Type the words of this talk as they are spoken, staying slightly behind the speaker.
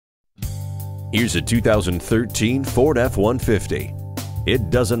Here's a 2013 Ford F-150. It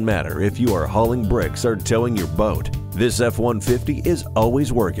doesn't matter if you are hauling bricks or towing your boat, this F-150 is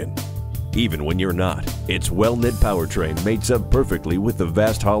always working. Even when you're not, its well-knit powertrain mates up perfectly with the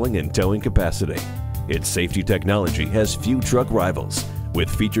vast hauling and towing capacity. Its safety technology has few truck rivals, with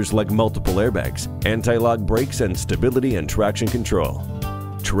features like multiple airbags, anti-lock brakes, and stability and traction control.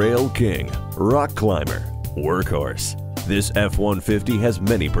 Trail king, rock climber, workhorse. This F-150 has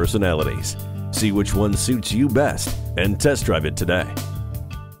many personalities. See which one suits you best and test drive it today.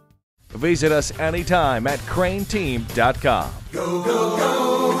 Visit us anytime at crainteam.com. Go, go, go.